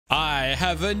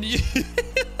have a new...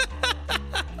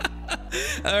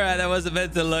 All right, that wasn't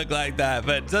meant to look like that,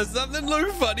 but does something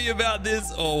look funny about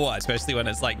this or what? Especially when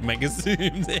it's like mega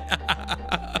zoomed.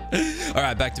 All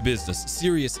right, back to business.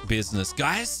 Serious business.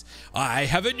 Guys, I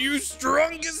have a new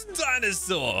strongest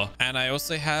dinosaur. And I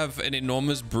also have an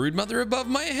enormous broodmother above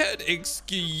my head.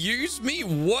 Excuse me?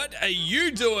 What are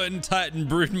you doing, Titan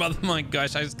broodmother? My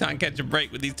gosh, I just can't catch a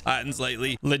break with these Titans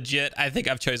lately. Legit, I think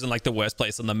I've chosen like the worst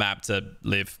place on the map to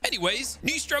live. Anyways,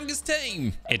 new strongest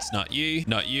team. It's not you,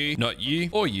 not you, not you,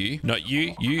 or you, not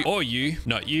you, you, or you,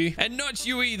 not you, and not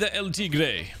you either, El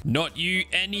Tigre. Not you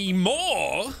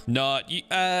anymore. Not you.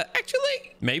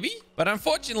 Actually, maybe. But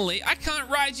unfortunately, I can't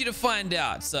ride you to find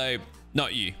out. So,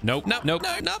 not you. Nope. Nope. Nope.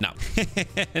 No. No. No.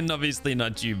 And obviously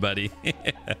not you, buddy.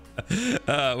 Where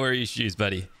are your shoes,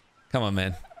 buddy? Come on,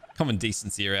 man. Common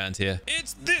decency around here.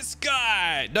 It's this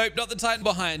guy. Nope, not the Titan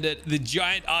behind it. The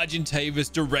giant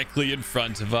Argentavis directly in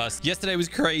front of us. Yesterday was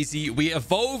crazy. We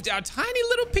evolved our tiny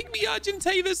little pygmy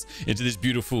Argentavis into this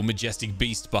beautiful, majestic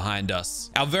beast behind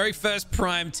us. Our very first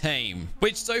prime tame,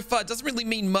 which so far doesn't really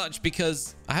mean much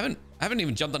because I haven't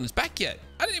even jumped on its back yet.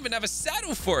 I don't even have a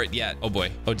saddle for it yet. Oh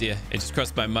boy. Oh dear. It just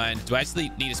crossed my mind. Do I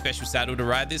actually need a special saddle to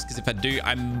ride this? Because if I do,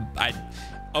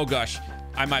 oh gosh.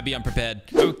 I might be unprepared.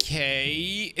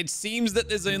 Okay, it seems that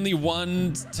there's only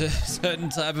one certain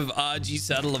type of RG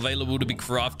saddle available to be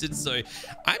crafted, so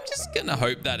I'm just gonna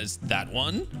hope that it's that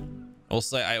one.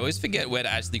 Also, I always forget where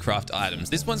to actually craft items.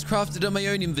 This one's crafted on my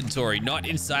own inventory, not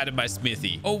inside of my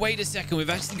smithy. Oh, wait a second. We've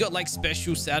actually got like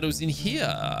special saddles in here.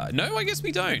 No, I guess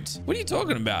we don't. What are you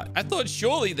talking about? I thought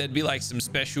surely there'd be like some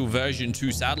special version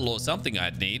 2 saddle or something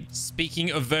I'd need.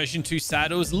 Speaking of version 2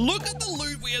 saddles, look at the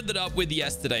loot we ended up with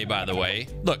yesterday, by the way.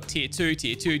 Look, tier 2,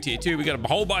 tier 2, tier 2. We got a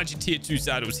whole bunch of tier 2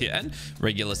 saddles here and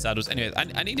regular saddles. Anyway,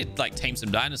 I need to like tame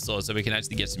some dinosaurs so we can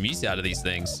actually get some use out of these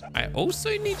things. I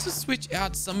also need to switch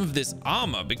out some of this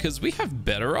armor because we have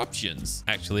better options.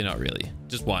 Actually, not really.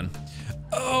 Just one.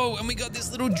 Oh, and we got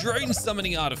this little drone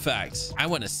summoning artifact. I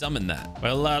want to summon that.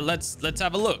 Well, let's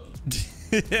have a look.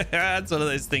 That's one of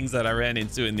those things that I ran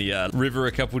into in the river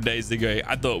a couple days ago.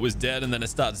 I thought it was dead, and then it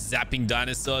starts zapping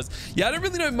dinosaurs. Yeah, I don't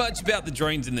really know much about the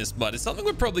drones in this, but it's something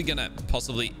we're probably gonna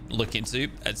possibly look into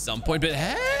at some point. But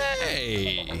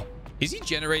hey, is he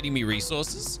generating me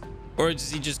resources, or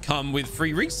does he just come with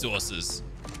free resources?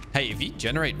 Hey, if you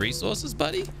generate resources,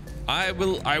 buddy, I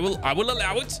will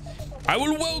allow it. I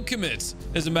will welcome it,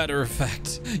 as a matter of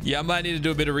fact. Yeah, I might need to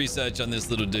do a bit of research on this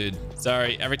little dude.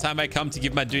 Sorry, every time I come to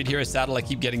give my dude here a saddle, I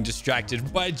keep getting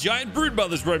distracted by giant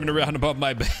broodmothers roaming around above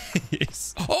my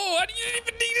base. Oh, I didn't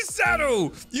even need a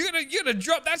saddle. You're gonna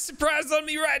drop that surprise on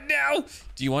me right now.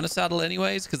 Do you want a saddle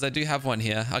anyways? Because I do have one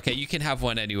here. Okay, you can have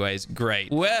one anyways.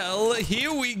 Great. Well,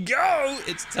 here we go.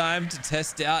 It's time to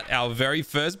test out our very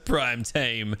first prime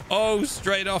tame. Oh,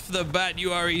 straight off the bat,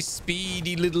 you are a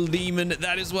speedy little demon.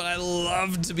 That is what I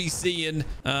love to be seeing.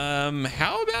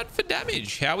 How about for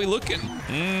damage? How are we looking?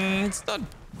 It's not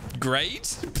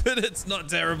great, but it's not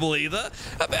terrible either.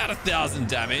 About 1,000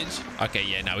 damage. Okay,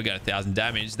 yeah, now we got 1,000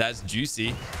 damage. That's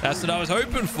juicy. That's what I was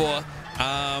hoping for.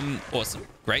 Awesome.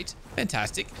 Great.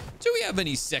 Fantastic. Do we have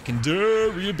any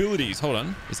secondary abilities? Hold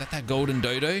on. Is that golden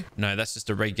dodo? No, that's just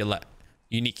a regular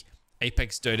unique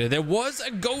apex dodo. There was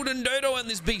a golden dodo on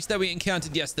this beach that we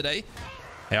encountered yesterday.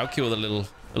 Hey, I'll kill the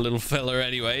little fella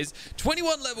anyways.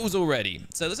 21 levels already.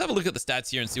 So let's have a look at the stats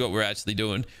here and see what we're actually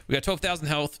doing. We got 12,000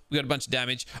 health. We got a bunch of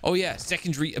damage. Oh yeah,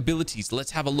 secondary abilities.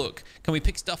 Let's have a look. Can we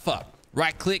pick stuff up?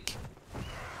 Right click.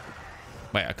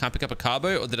 Wait, I can't pick up a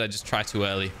carbo, or did I just try too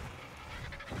early?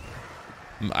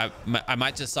 I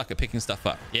might just suck at picking stuff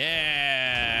up.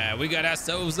 Yeah, we got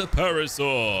ourselves a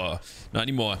parasaur. Not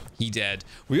anymore. He dead.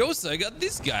 We also got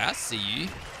this guy. I see you.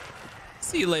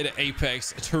 See you later,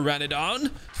 Apex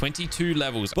Pteranodon. 22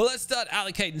 levels. But let's start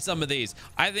allocating some of these.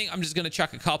 I think I'm just going to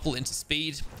chuck a couple into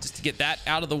speed just to get that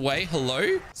out of the way.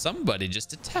 Hello? Somebody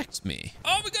just attacked me.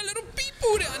 Oh, we got little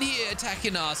people down here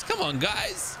attacking us. Come on,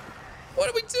 guys. What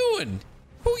are we doing?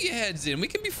 Pull your heads in. We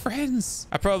can be friends.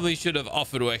 I probably should have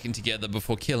offered working together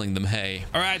before killing them. Hey.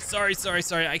 All right. Sorry.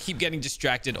 I keep getting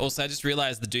distracted. Also, I just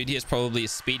realized the dude here is probably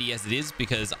as speedy as it is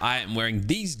because I am wearing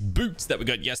these boots that we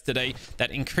got yesterday that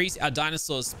increase our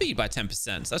dinosaur's speed by 10%.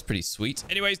 So that's pretty sweet.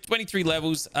 Anyways, 23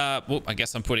 levels. Well, I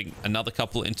guess I'm putting another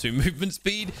couple into movement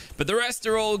speed, but the rest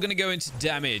are all going to go into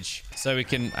damage. So we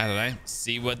can, I don't know,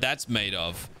 see what that's made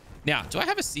of. Now, do I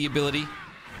have a C ability?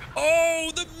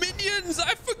 Oh, the minions!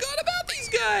 I forgot about these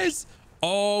guys!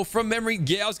 Oh, from memory,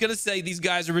 yeah, I was going to say these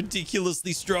guys are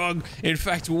ridiculously strong. In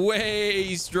fact,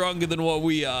 way stronger than what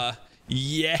we are.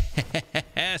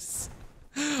 Yes!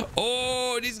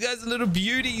 Oh, these guys are little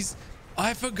beauties.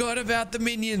 I forgot about the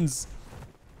minions.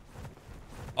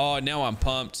 Oh, now I'm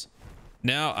pumped.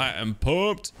 Now I am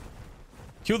pumped.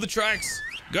 Kill the tracks.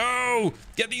 Go.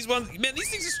 Get these ones. Man,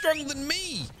 these things are stronger than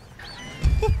me.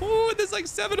 There's like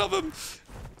 7 of them.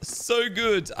 So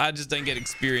good. I just don't get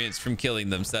experience from killing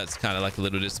them, so that's kind of like a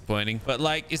little disappointing. But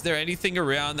like, is there anything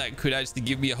around that could actually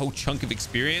give me a whole chunk of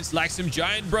experience, like some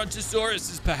giant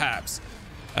brontosauruses perhaps?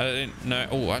 I don't know.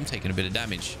 Oh, I'm taking a bit of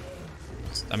damage.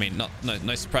 I mean,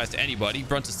 no surprise to anybody.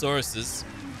 Brontosauruses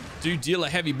do deal a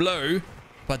heavy blow,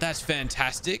 but that's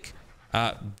fantastic.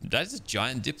 That's a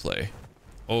giant diplo.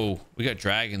 Oh, we got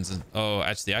dragons. And oh,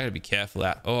 actually, I gotta be careful.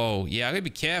 Oh yeah, I gotta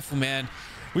be careful, man.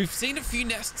 We've seen a few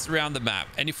nests around the map,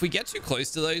 and if we get too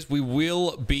close to those, we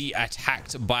will be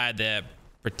attacked by their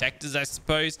protectors, I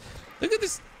suppose. Look at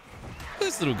this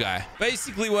little guy.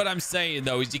 Basically, what I'm saying,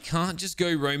 though, is you can't just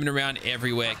go roaming around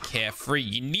everywhere carefree.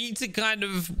 You need to kind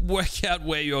of work out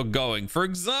where you're going. For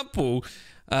example,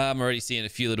 I'm already seeing a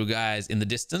few little guys in the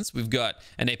distance. We've got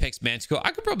an Apex Manticore.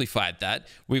 I could probably fight that.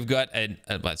 We've got well,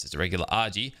 it's just a regular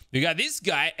RG. We got this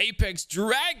guy, Apex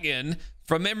Dragon.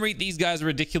 From memory, these guys are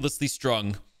ridiculously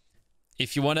strong.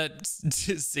 If you want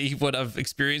to see what I've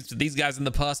experienced with these guys in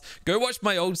the past, go watch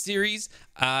my old series.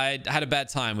 I had a bad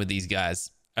time with these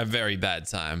guys. A very bad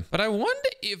time. But I wonder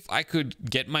if I could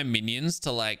get my minions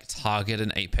to like target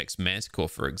an Apex Manticore,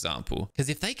 for example. Because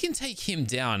if they can take him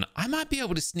down, I might be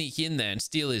able to sneak in there and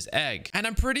steal his egg. And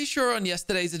I'm pretty sure on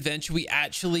yesterday's adventure, we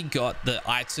actually got the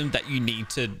item that you need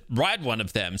to ride one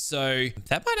of them. So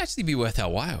that might actually be worth our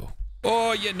while.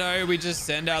 Or, you know, we just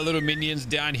send our little minions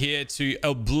down here to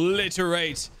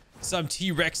obliterate some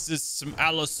T-Rexes, some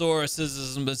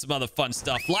Allosauruses, and some other fun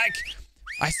stuff. Like,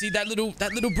 I see that little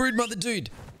brood mother dude.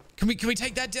 Can we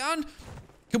take that down?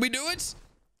 Can we do it?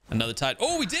 Another tide.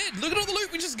 Oh, we did. Look at all the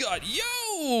loot we just got.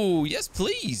 Yo, yes,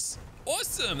 please.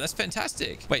 Awesome. That's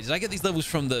fantastic. Wait, did I get these levels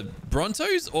from the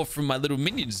Brontos or from my little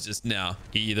minions just now?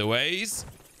 Either ways,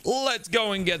 let's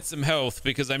go and get some health,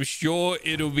 because I'm sure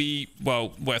it'll be,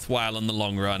 well, worthwhile in the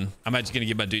long run. I'm actually going to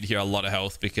give my dude here a lot of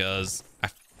health, because I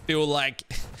feel like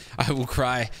I will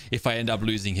cry if I end up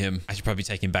losing him. I should probably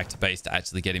take him back to base to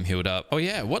actually get him healed up. Oh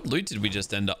yeah, what loot did we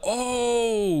just end up?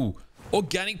 Oh,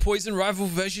 organic poison rifle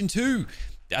version 2.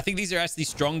 I think these are actually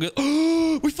stronger.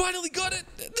 Oh, we finally got it.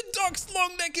 The Doc's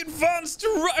long neck advanced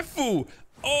rifle.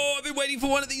 Oh, I've been waiting for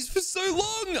one of these for so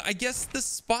long. I guess the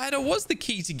spider was the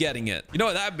key to getting it. You know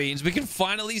what that means? We can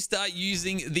finally start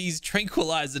using these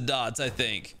tranquilizer darts, I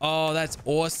think. Oh, that's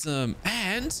awesome.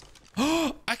 And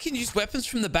I can use weapons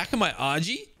from the back of my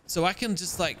RG. So I can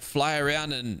just like fly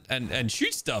around and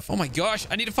shoot stuff. Oh my gosh,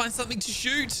 I need to find something to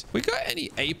shoot. We got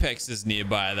any apexes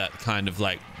nearby that kind of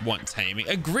like want taming?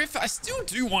 A griffin. I still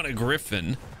do want a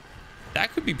griffin.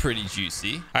 That could be pretty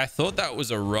juicy. I thought that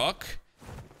was a rock.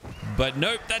 But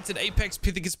nope, that's an Apex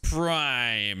Pithecus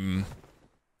Prime.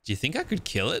 Do you think I could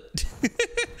kill it?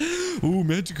 Ooh,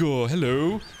 Manticore.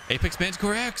 Hello. Apex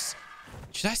Manticore X.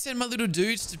 Should I send my little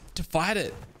dudes to fight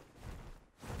it?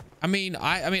 I mean,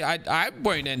 I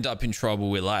won't end up in trouble,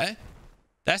 will I?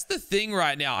 That's the thing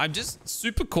right now. I'm just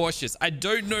super cautious. I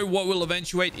don't know what will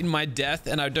eventuate in my death,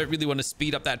 and I don't really want to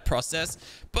speed up that process.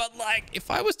 But like,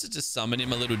 if I was to just summon in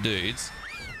my little dudes,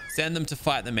 send them to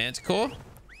fight the Manticore.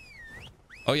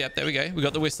 Oh, yeah, there we go. We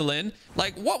got the whistle in.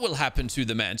 Like, what will happen to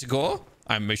the Manticore?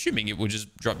 I'm assuming it will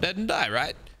just drop dead and die,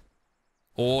 right?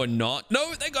 Or not.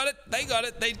 No, they got it. They got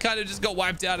it. They kind of just got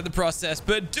wiped out of the process.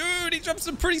 But dude, he dropped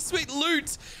some pretty sweet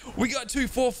loot. We got 2,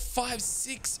 4, 5,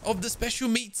 6 of the special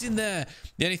meats in there.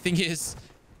 The only thing is,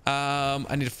 I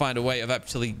need to find a way of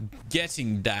actually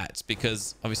getting that,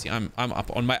 because obviously I'm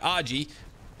up on my RG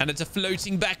and it's a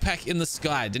floating backpack in the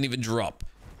sky. It didn't even drop.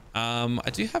 I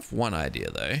do have one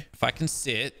idea though. If I can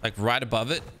sit like right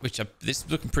above it, which this is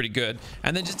looking pretty good,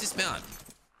 and then just dismount.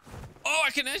 Oh,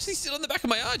 I can actually sit on the back of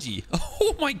my RG.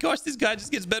 Oh my gosh, this guy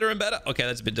just gets better and better. Okay,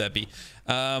 that's a bit derpy.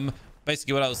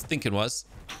 Basically what I was thinking was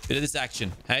a bit of this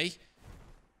action. Hey,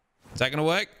 is that gonna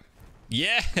work?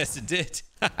 Yes, it did.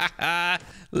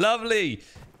 Lovely.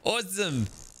 Awesome.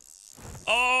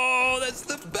 Oh, that's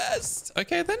the best.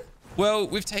 Okay then. Well,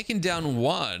 we've taken down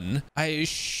one. I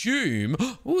assume...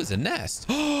 Oh, there's a nest.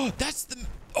 Oh, that's the...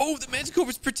 Oh, the Manticore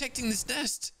was protecting this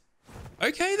nest.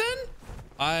 Okay, then.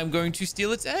 I'm going to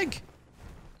steal its egg.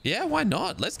 Yeah, why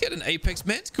not? Let's get an Apex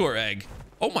Manticore egg.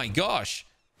 Oh, my gosh.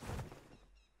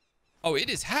 Oh, it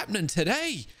is happening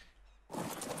today.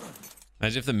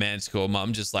 Imagine if the Manticore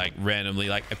mum just, like, randomly,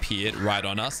 like, appeared right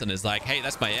on us and is like, hey,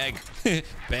 that's my egg.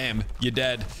 Bam, you're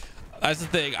dead. That's the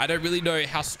thing. I don't really know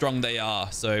how strong they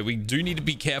are, so we do need to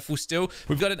be careful still.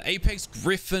 We've got an Apex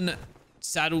Griffin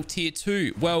saddle tier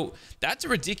 2. Well, that's a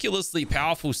ridiculously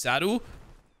powerful saddle.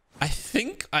 I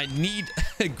think I need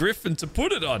a griffin to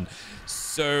put it on.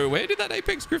 So where did that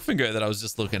apex griffin go that I was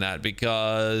just looking at?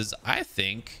 Because I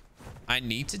think I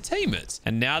need to tame it.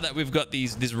 And now that we've got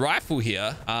this rifle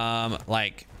here,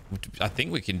 like I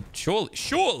think we can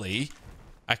surely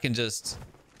I can just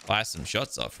fire some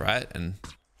shots off, right? And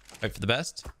hope for the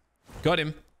best. Got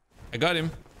him. I got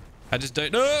him. I just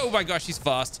don't know. Oh my gosh, he's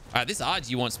fast. All right, this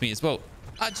RG wants me as well.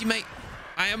 RG, mate,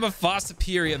 I am a far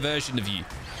superior version of you.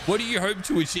 What do you hope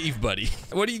to achieve, buddy?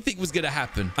 What do you think was going to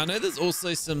happen? I know there's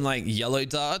also some like yellow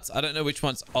darts. I don't know which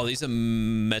ones. Oh, these are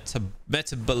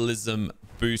metabolism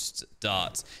boost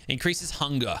darts. Increases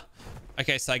hunger.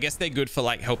 Okay, so I guess they're good for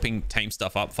like helping tame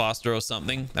stuff up faster or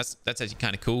something. That's actually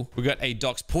kind of cool. We got a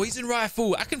Doc's poison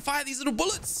rifle. I can fire these little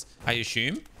bullets, I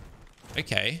assume.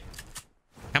 Okay.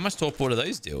 How much torpor do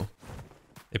those do?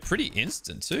 They're pretty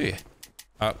instant too.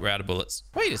 Oh, we're out of bullets.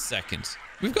 Wait a second.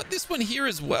 We've got this one here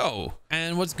as well.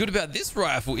 And what's good about this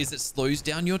rifle is it slows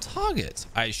down your target,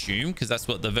 I assume, because that's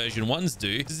what the version 1s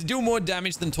do. Does it do more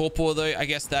damage than torpor though? I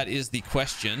guess that is the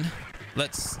question.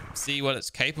 Let's see what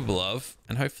it's capable of.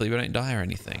 And hopefully we don't die or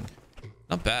anything.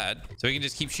 Not bad. So we can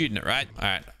just keep shooting it, right? All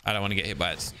right. I don't want to get hit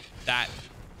by it. That.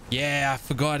 Yeah, I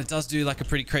forgot. It does do like a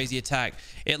pretty crazy attack.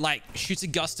 It like shoots a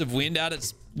gust of wind out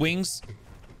its wings.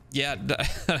 Yeah,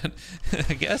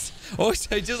 I guess.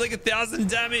 Also, it does like 1,000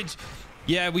 damage.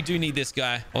 Yeah, we do need this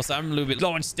guy. Also, I'm a little bit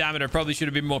low on stamina. Probably should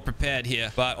have been more prepared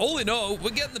here. But all in all, we're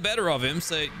getting the better of him.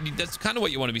 So that's kind of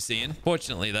what you want to be seeing.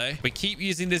 Fortunately, though, we keep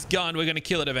using this gun. We're going to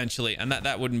kill it eventually. And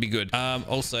that wouldn't be good.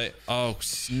 Also, oh,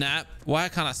 snap. Why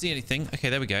can't I see anything? Okay,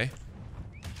 there we go.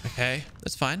 Okay,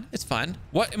 that's fine. It's fine.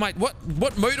 What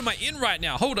mode am I in right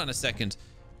now? Hold on a second.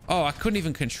 Oh, I couldn't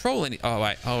even control any. Oh,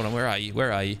 wait. Hold on. Where are you?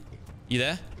 Where are you? You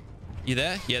there? You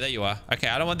there? Yeah, there you are. Okay,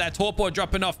 I don't want that torpor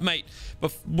dropping off, mate.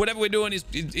 But whatever we're doing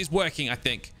is working, I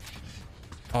think.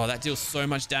 Oh, that deals so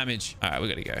much damage. All right, we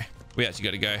got to go. We actually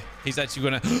got to go. He's actually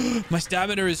going to... My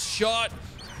stamina is shot.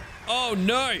 Oh,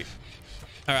 no.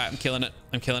 All right, I'm killing it.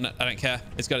 I'm killing it. I don't care.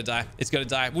 It's got to die. It's got to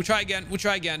die. We'll try again. We'll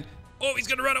try again. Oh, he's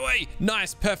going to run away.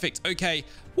 Nice. Perfect. Okay.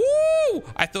 Woo!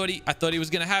 I thought he was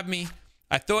going to have me.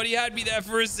 I thought he had me there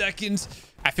for a second.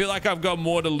 I feel like I've got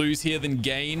more to lose here than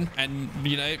gain. And,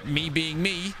 you know, me being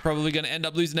me, probably going to end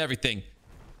up losing everything,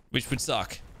 which would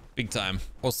suck big time.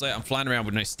 Also, I'm flying around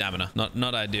with no stamina.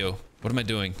 Not ideal. What am I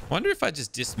doing? I wonder if I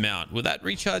just dismount. Will that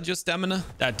recharge your stamina?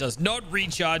 That does not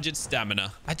recharge its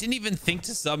stamina. I didn't even think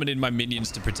to summon in my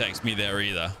minions to protect me there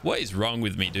either. What is wrong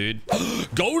with me, dude?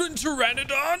 Golden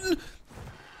Pteranodon?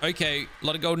 Okay, a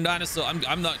lot of golden dinosaur.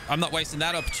 I'm not wasting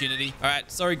that opportunity. All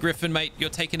right, sorry, Griffin, mate.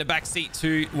 You're taking a back seat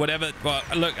to whatever. Well,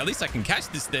 look, at least I can catch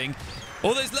this thing.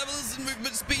 All those levels and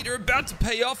movement speed are about to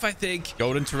pay off, I think.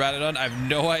 Golden Pteranodon, I have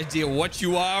no idea what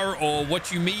you are or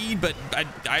what you mean, but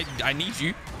I need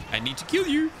you. I need to kill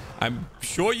you. I'm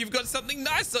sure you've got something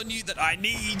nice on you that I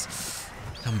need.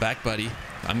 Come back, buddy.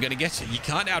 I'm going to get you. You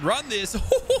can't outrun this.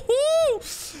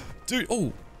 Dude,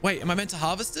 oh, wait, am I meant to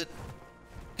harvest it?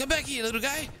 Come back here, little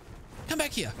guy. Come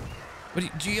back here.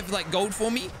 Do you have like gold for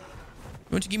me? You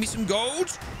want to give me some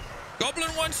gold? Goblin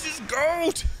wants his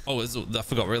gold. Oh, I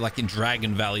forgot. We're like in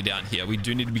Dragon Valley down here. We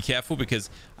do need to be careful because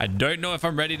I don't know if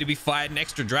I'm ready to be fighting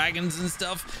extra dragons and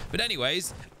stuff. But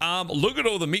anyways, look at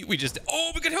all the meat we just...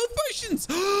 Oh, we got health potions.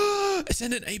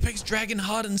 Ascend an Apex Dragon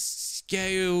Hardened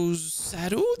Scales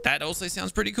saddle. That also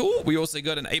sounds pretty cool. We also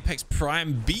got an Apex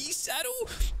Prime B saddle.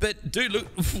 But dude, look.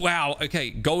 Wow.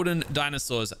 Okay. Golden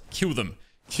dinosaurs. Kill them.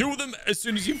 Kill them as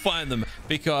soon as you find them.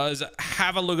 Because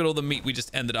have a look at all the meat we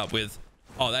just ended up with.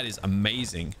 Oh, that is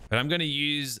amazing. But I'm going to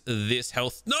use this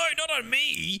health. No, not on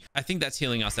me. I think that's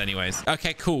healing us anyways.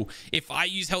 Okay, cool. If I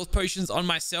use health potions on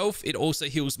myself, it also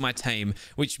heals my tame,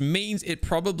 which means it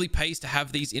probably pays to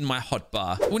have these in my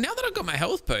hotbar. Well, now that I've got my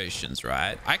health potions,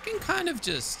 right, I can kind of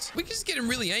just... We can just get him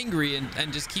really angry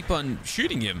and just keep on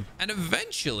shooting him. And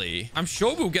eventually, I'm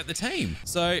sure we'll get the tame.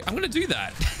 So I'm going to do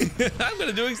that. I'm going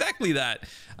to do exactly that.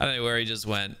 I don't know where he just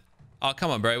went. Oh,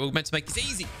 come on, bro. We're meant to make this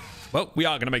easy. Well, we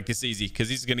are going to make this easy because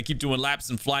he's going to keep doing laps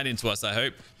and flying into us, I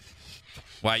hope.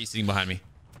 Why are you sitting behind me?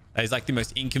 That is like the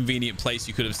most inconvenient place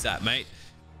you could have sat, mate.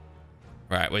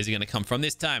 All right, where's he going to come from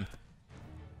this time?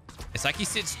 It's like he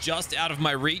sits just out of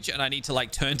my reach and I need to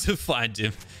like turn to find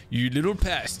him. You little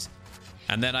pest.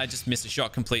 And then I just miss a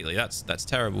shot completely. That's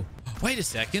terrible. Wait a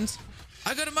second.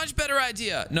 I got a much better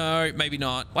idea. No, maybe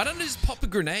not. Why don't I just pop a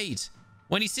grenade?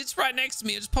 When he sits right next to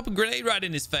me, I just pop a grenade right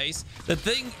in his face. The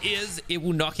thing is, it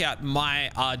will knock out my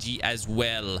RG as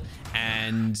well.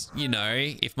 And, you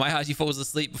know, if my RG falls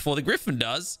asleep before the Griffin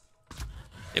does,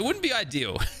 it wouldn't be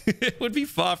ideal. It would be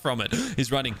far from it.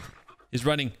 He's running. He's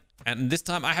running. And this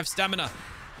time I have stamina,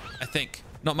 I think.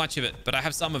 Not much of it, but I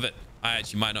have some of it. I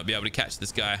actually might not be able to catch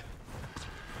this guy.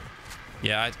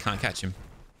 Yeah, I can't catch him.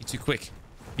 He's too quick.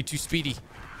 He's too speedy.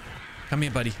 Come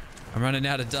here, buddy. I'm running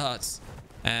out of darts.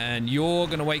 And you're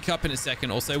going to wake up in a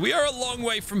second. Also, we are a long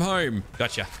way from home.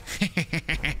 Gotcha.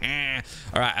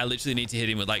 All right, I literally need to hit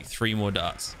him with like 3 more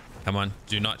darts. Come on.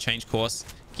 Do not change course.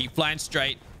 Keep flying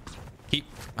straight. All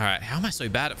right, how am I so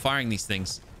bad at firing these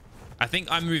things? I think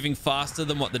I'm moving faster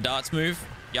than what the darts move.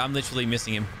 Yeah, I'm literally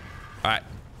missing him. All right.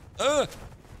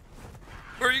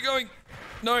 Where are you going?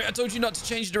 No, I told you not to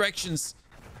change directions.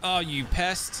 Oh, you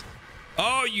pest.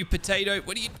 Oh, you potato.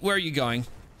 Where are you going?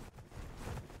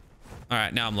 All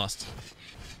right, now I'm lost.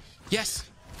 Yes,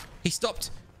 he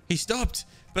stopped. He stopped.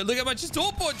 But look how much his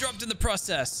torpor dropped in the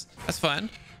process. That's fine.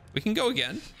 We can go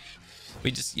again.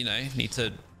 We just, you know, need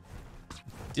to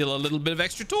deal a little bit of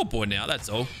extra torpor now. That's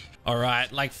all. All right,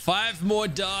 like 5 more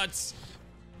darts.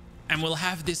 And we'll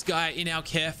have this guy in our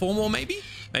care for more, maybe?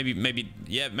 Maybe.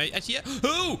 Yeah, actually, yeah.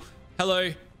 Oh,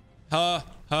 hello.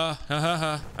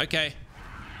 Okay.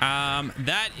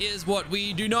 That is what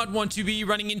we do not want to be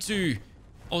running into.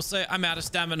 Also, I'm out of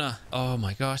stamina. Oh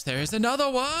my gosh, there is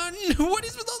another one. What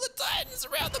is with all the titans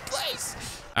around the place?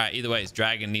 All right, either way, it's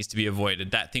dragon needs to be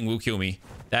avoided. That thing will kill me.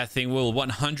 That thing will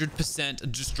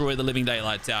 100% destroy the living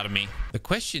daylights out of me. The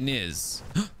question is,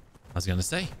 I was going to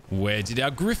say, where did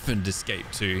our griffin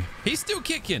escape to? He's still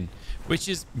kicking, which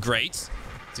is great.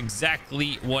 It's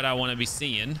exactly what I want to be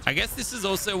seeing. I guess this is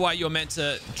also why you're meant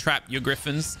to trap your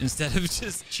griffins instead of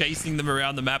just chasing them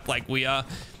around the map like we are.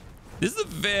 This is a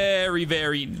very,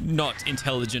 very not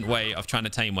intelligent way of trying to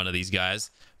tame one of these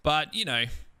guys. But, you know,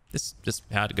 this is just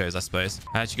how it goes, I suppose.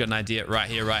 I actually got an idea right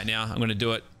here, right now. I'm going to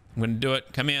do it. I'm going to do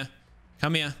it. Come here.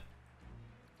 Come here.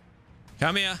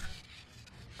 Come here.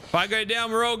 If I go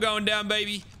down, we're all going down,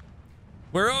 baby.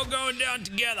 We're all going down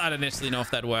together. I don't necessarily know if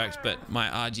that works, but my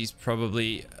RG's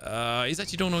probably... he's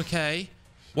actually doing okay.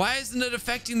 Why isn't it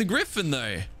affecting the griffin,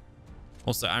 though?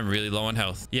 Also, I'm really low on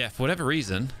health. Yeah, for whatever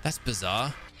reason. That's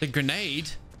bizarre. The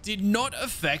grenade did not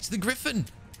affect the griffin.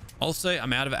 Also,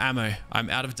 I'm out of ammo. I'm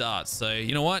out of darts. So,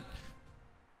 you know what?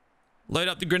 Load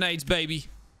up the grenades, baby.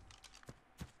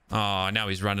 Oh, now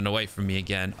he's running away from me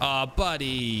again. Oh,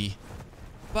 buddy.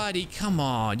 Buddy, come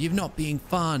on. You're not being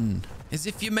fun. As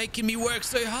if you're making me work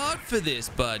so hard for this,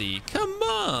 buddy. Come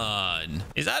on.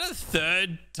 Is that a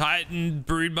 3rd Titan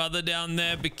broodmother down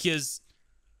there? Because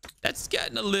that's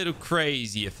getting a little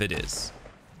crazy if it is.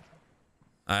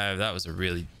 That was a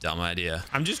really dumb idea.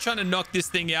 I'm just trying to knock this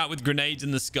thing out with grenades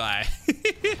in the sky.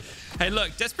 Hey,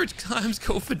 look, desperate times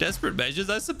call for desperate measures,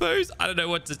 I suppose. I don't know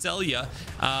what to tell you.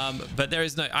 But there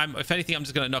is no... if anything, I'm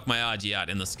just going to knock my RG out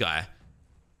in the sky.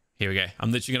 Here we go.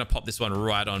 I'm literally going to pop this one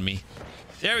right on me.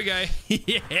 There we go.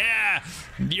 Yeah.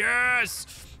 Yes.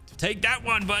 Take that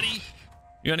one, buddy.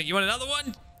 You want another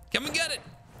one? Come and get it.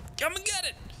 Come and get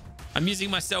it. I'm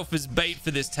using myself as bait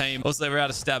for this tame. Also, we're out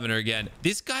of stamina again.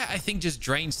 This guy, I think, just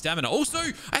drained stamina. Also,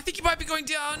 I think he might be going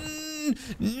down.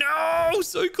 No,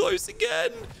 so close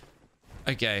again.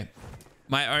 Okay.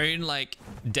 My own, like,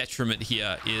 detriment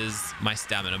here is my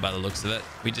stamina by the looks of it.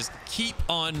 We just keep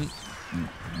on,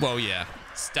 well, yeah,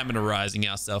 stamina rising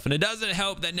ourselves. And it doesn't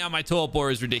help that now my torpor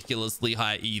is ridiculously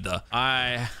high either.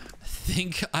 I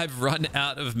think I've run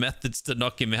out of methods to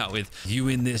knock him out with. You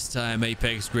win this time,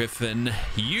 Apex Griffin.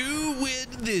 You win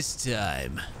this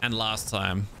time. And last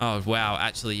time. Oh, wow.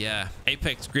 Actually, yeah.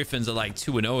 Apex Griffins are like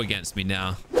 2-0 against me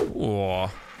now.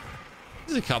 Oh,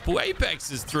 there's a couple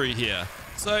Apexes through here.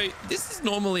 So this is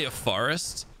normally a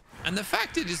forest. And the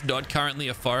fact it is not currently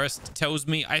a forest tells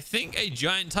me I think a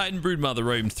giant Titan broodmother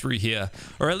roamed through here.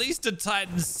 Or at least a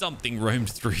Titan something roamed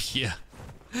through here.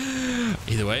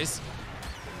 Either ways,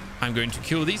 I'm going to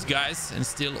kill these guys and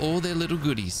steal all their little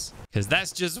goodies. Because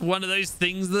that's just one of those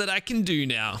things that I can do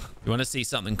now. You want to see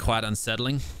something quite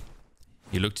unsettling?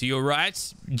 You look to your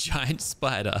right, giant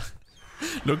spider.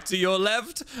 Look to your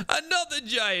left, another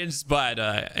giant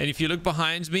spider. And if you look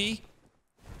behind me,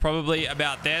 probably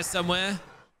about there somewhere,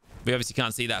 we obviously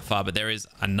can't see that far, but there is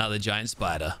another giant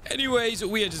spider. Anyways,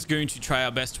 we are just going to try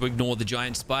our best to ignore the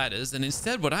giant spiders. And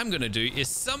instead, what I'm going to do is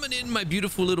summon in my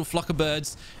beautiful little flock of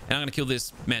birds. And I'm going to kill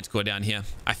this manticore down here.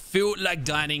 I feel like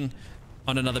dining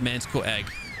on another manticore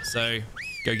egg. So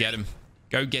go get him.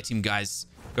 Go get him, guys.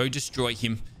 Go destroy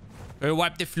him. Go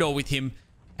wipe the floor with him.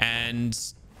 And...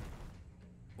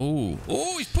 oh,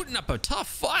 he's putting up a tough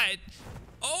fight.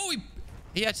 Oh,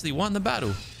 he actually won the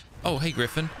battle. Oh, hey,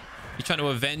 Griffin. You're trying to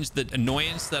avenge the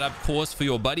annoyance that I've caused for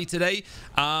your buddy today.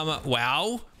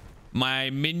 Wow. My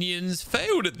minions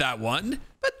failed at that one,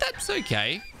 but that's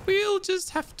okay. We'll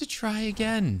just have to try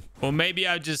again. Or maybe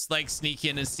I'll just like sneak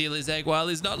in and steal his egg while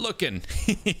he's not looking.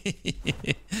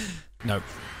 Nope.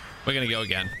 We're gonna go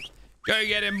again. Go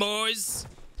get him, boys.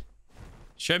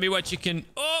 Show me what you can.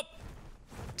 Oh,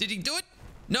 did he do it?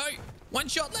 No, one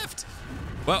shot left.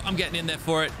 Well, I'm getting in there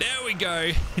for it. There we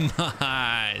go.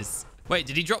 Nice. Wait,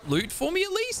 did he drop loot for me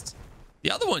at least?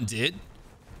 The other one did.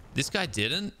 This guy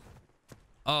didn't.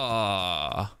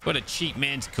 Oh, what a cheap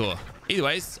manticore. Either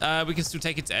ways, we can still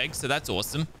take its egg, so that's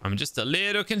awesome. I'm just a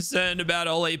little concerned about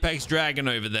old Apex Dragon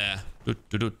over there.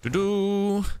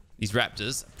 These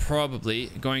raptors are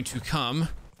probably going to come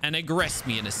and aggress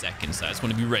me in a second, so I just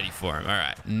want to be ready for him. All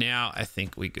right, now I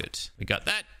think we're good. We got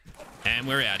that, and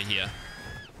we're out of here.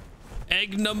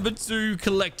 Egg number 2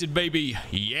 collected, baby.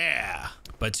 Yeah.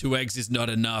 But 2 eggs is not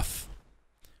enough.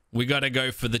 We got to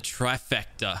go for the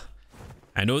trifecta.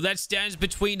 And all that stands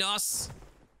between us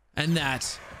and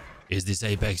that is this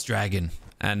Apex Dragon.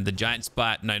 And the giant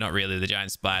spider. No, not really the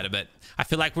giant spider, but I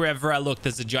feel like wherever I look,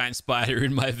 there's a giant spider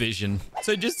in my vision.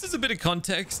 So just as a bit of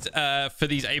context for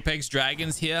these Apex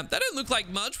Dragons here, they don't look like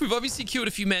much. We've obviously killed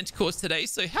a few manticores today,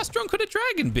 so how strong could a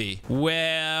dragon be?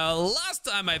 Well, last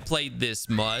time I played this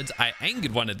mod, I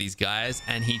angered one of these guys,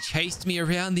 and he chased me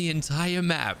around the entire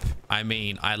map. I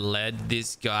mean, I led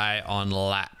this guy on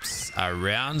laps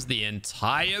around the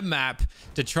entire map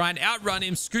to try and outrun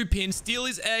him, scoop in, steal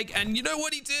his egg, and you know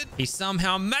what he did? He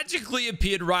somehow magically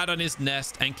appeared right on his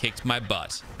nest and kicked my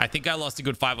butt. I think I lost a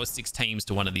good 5 or 6 teams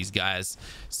to one of these guys.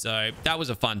 So that was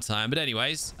a fun time. But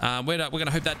anyways, we're going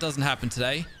to hope that doesn't happen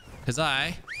today, because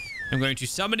I am going to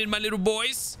summon in my little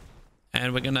boys,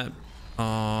 and we're going to...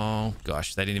 Oh,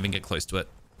 gosh, they didn't even get close to it.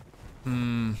 They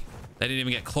didn't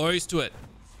even get close to it.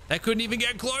 They couldn't even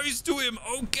get close to him.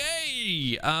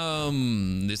 Okay.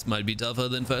 This might be tougher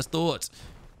than first thought.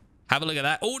 Have a look at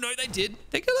that. Oh, no, they did.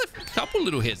 They got a couple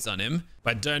little hits on him.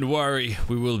 But don't worry.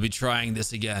 We will be trying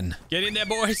this again. Get in there,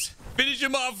 boys. Finish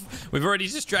him off. We've already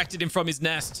distracted him from his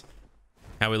nest.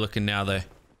 How are we looking now, though?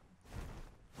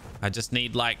 I just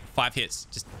need, like, 5 hits.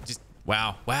 Just,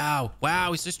 wow. Wow.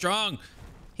 Wow, he's so strong.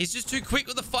 He's just too quick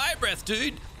with the fire breath,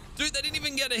 dude. Dude, they didn't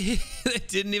even get a hit. They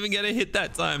didn't even get a hit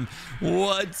that time.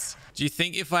 What? Do you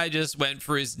think if I just went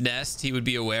for his nest, he would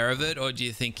be aware of it? Or do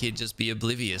you think he'd just be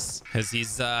oblivious? Because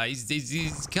he's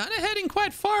kind of heading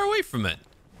quite far away from it.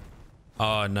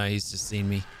 Oh, no, he's just seen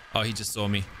me. Oh, he just saw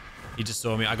me. He just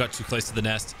saw me. I got too close to the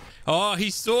nest. Oh, he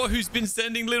saw who's been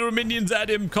sending little minions at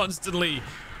him constantly.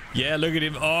 Yeah, look at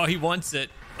him. Oh, he wants it.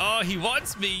 Oh, he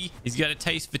wants me. He's got a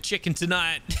taste for chicken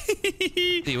tonight.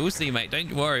 We'll see, mate.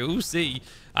 Don't worry. We'll see.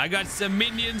 I got some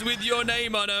minions with your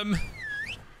name on them.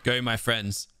 Go, my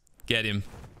friends. Get him.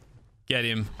 Get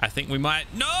him. I think we might...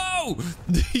 No! Are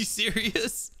you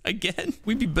serious? Again?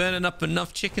 We'd be burning up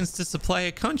enough chickens to supply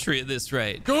a country at this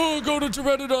rate. Go, Golden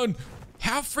Pteranodon.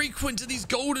 How frequent do these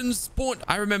golden spawn?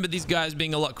 I remember these guys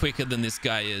being a lot quicker than this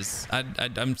guy is.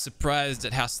 I'm surprised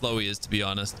at how slow he is, to be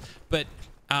honest. But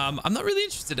I'm not really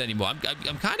interested anymore.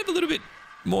 I'm kind of a little bit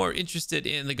more interested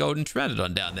in the golden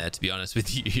Pteranodon down there, to be honest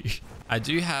with you. I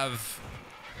do have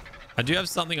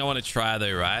something I want to try,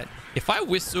 though, right? If I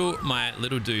whistle my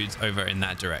little dudes over in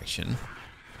that direction,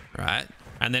 right?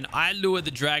 And then I lure the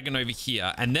dragon over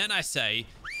here, and then I say,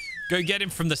 go get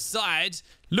him from the side.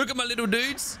 Look at my little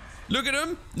dudes. Look at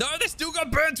them. No, they still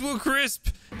got burnt to a crisp.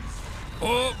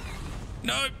 Oh,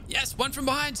 no. Yes, one from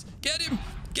behind. Get him.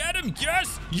 Get him.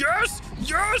 Yes. Yes.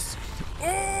 Yes.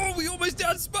 Oh, we almost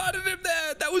outsmarted him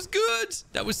there. That was good.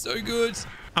 That was so good.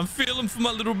 I'm feeling for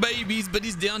my little babies, but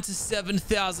he's down to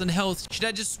 7,000 health. Should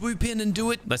I just swoop in and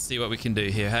do it? Let's see what we can do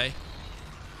here, hey?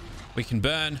 We can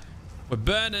burn. We're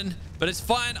burning, but it's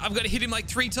fine. I've got to hit him like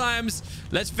 3 times.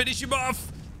 Let's finish him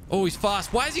off. Oh, he's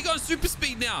fast. Why is he going super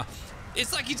speed now?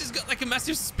 It's like he just got like a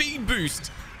massive speed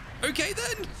boost. Okay,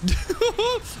 then.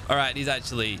 All right, he's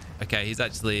actually... Okay, he's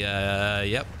actually...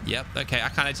 Yep. Okay, I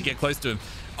can't actually get close to him.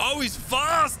 Oh, he's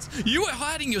fast. You were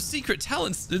hiding your secret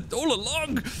talents all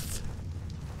along.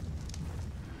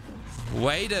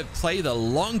 Way to play the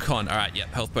long con. All right,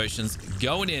 yep, health potions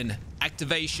going in.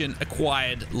 Activation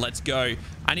acquired. Let's go.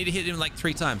 I need to hit him like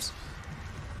 3 times.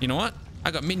 You know what?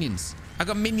 I got minions. I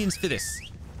got minions for this.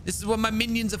 This is what my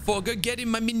minions are for. Go get him,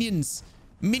 my minions.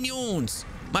 Minions.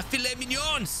 My filet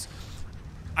mignons.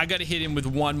 I got to hit him with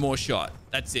 1 more shot.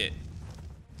 That's it.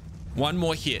 1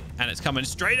 more hit, and it's coming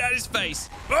straight at his face.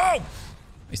 Oh!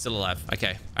 He's still alive.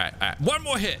 Okay. All right, all right. 1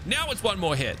 more hit. Now it's 1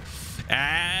 more hit.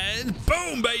 And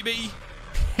boom, baby.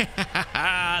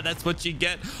 That's what you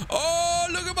get. Oh,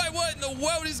 look at my... What in the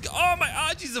world is... Oh, my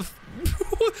Archies are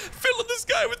filling this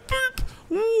guy with poop.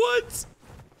 What?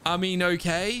 I mean,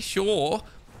 okay, sure.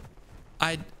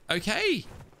 Okay.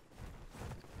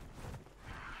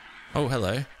 Oh,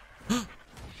 hello.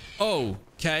 Oh,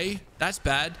 okay. That's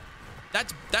bad.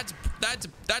 That's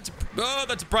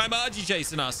a prime RG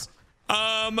chasing us.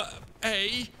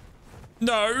 Hey.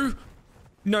 No.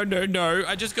 No.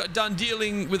 I just got done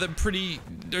dealing with a pretty,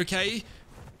 okay.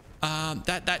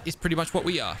 That is pretty much what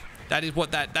we are. That is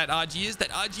what that RG is.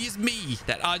 That RG is me.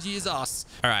 That RG is us.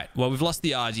 All right. Well, we've lost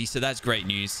the RG, so that's great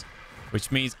news.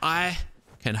 Which means I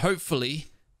can hopefully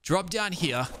drop down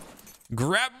here,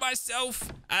 grab myself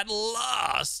at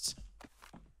last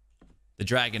the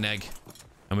dragon egg,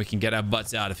 and we can get our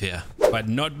butts out of here. But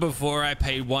not before I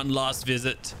pay one last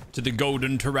visit to the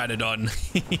golden pteranodon.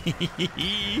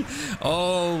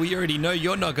 Oh, we already know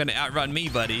you're not going to outrun me,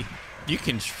 buddy. You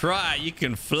can try, you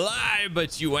can fly,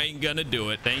 but you ain't gonna do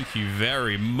it. Thank you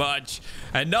very much.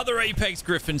 Another Apex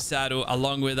Griffin saddle,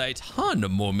 along with a ton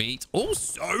more meat.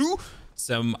 Also,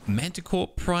 some Manticore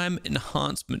Prime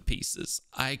enhancement pieces.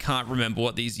 I can't remember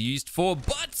what these are used for,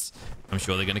 but I'm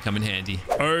sure they're gonna come in handy.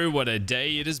 Oh, what a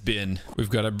day it has been. We've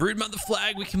got a Broodmother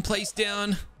flag we can place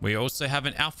down. We also have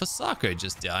an Alpha Sarco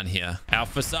just down here.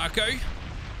 Alpha Sarco,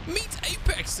 meet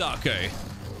Apex Sarco.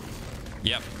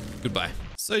 Yep, goodbye.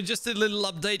 So just a little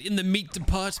update in the meat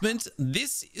department.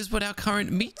 This is what our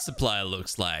current meat supply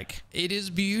looks like. It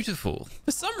is beautiful.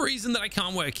 For some reason that I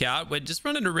can't work out, we're just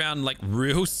running around like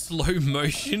real slow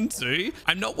motion too.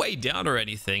 I'm not weighed down or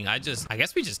anything. I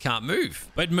guess we just can't move.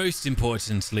 But most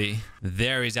importantly,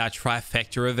 there is our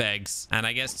trifecta of eggs. And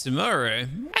I guess tomorrow,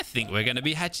 I think we're going to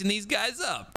be hatching these guys up.